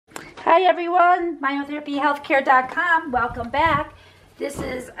Hi everyone, myotherapyhealthcare.com. Welcome back. This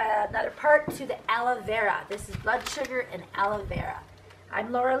is another part to the aloe vera. This is blood sugar and aloe vera.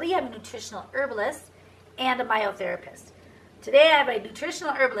 I'm Laura Lee. I'm a nutritional herbalist and a myotherapist. Today I have a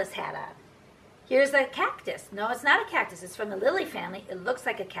nutritional herbalist hat on. Here's a cactus. No, it's not a cactus. It's from the lily family. It looks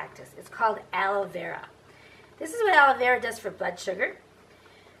like a cactus. It's called aloe vera. This is what aloe vera does for blood sugar.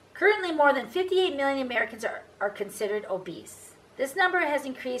 Currently, more than 58 million Americans are considered obese. This number has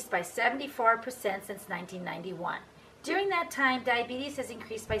increased by 74% since 1991. During that time, diabetes has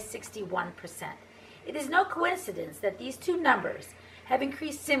increased by 61%. It is no coincidence that these two numbers have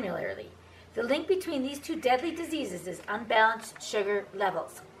increased similarly. The link between these two deadly diseases is unbalanced sugar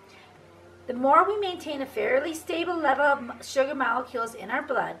levels. The more we maintain a fairly stable level of sugar molecules in our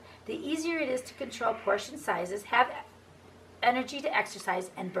blood, the easier it is to control portion sizes, have energy to exercise,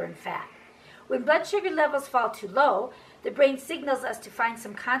 and burn fat. When blood sugar levels fall too low, the brain signals us to find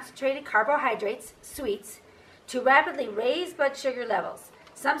some concentrated carbohydrates, sweets, to rapidly raise blood sugar levels.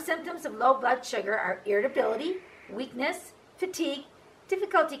 Some symptoms of low blood sugar are irritability, weakness, fatigue,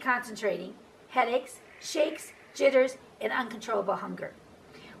 difficulty concentrating, headaches, shakes, jitters, and uncontrollable hunger.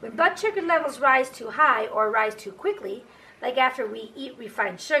 When blood sugar levels rise too high or rise too quickly, like after we eat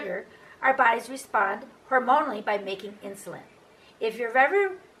refined sugar, our bodies respond hormonally by making insulin. If you've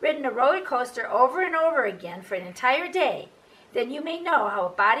ever ridden a roller coaster over and over again for an entire day, then you may know how a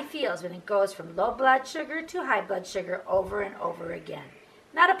body feels when it goes from low blood sugar to high blood sugar over and over again.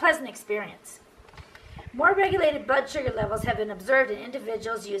 Not a pleasant experience. More regulated blood sugar levels have been observed in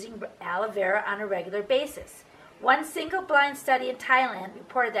individuals using aloe vera on a regular basis. One single blind study in Thailand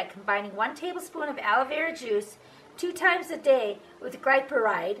reported that combining 1 tablespoon of aloe vera juice 2 times a day with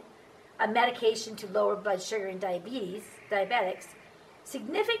glyceride, a medication to lower blood sugar in diabetics,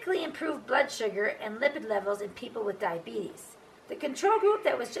 significantly improved blood sugar and lipid levels in people with diabetes. The control group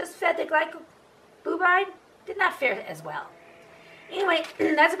that was just fed the glyceride did not fare as well. Anyway,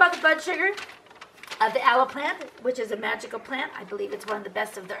 that's about the blood sugar of the aloe plant, which is a magical plant. I believe it's one of the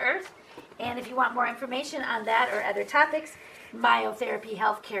best of the earth. And if you want more information on that or other topics,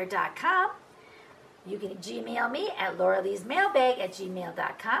 myotherapyhealthcare.com. You can Gmail me at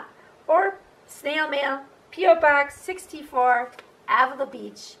lauraleesmailbag@gmail.com or snail mail, P.O. Box 64, Avila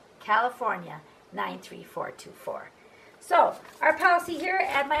Beach, California, 93424. So, our policy here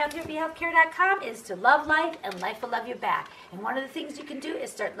at myotherapyhealthcare.com is to love life and life will love you back. And one of the things you can do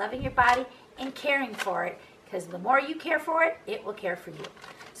is start loving your body and caring for it, because the more you care for it, it will care for you.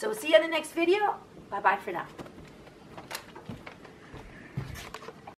 So, we'll see you in the next video. Bye-bye for now.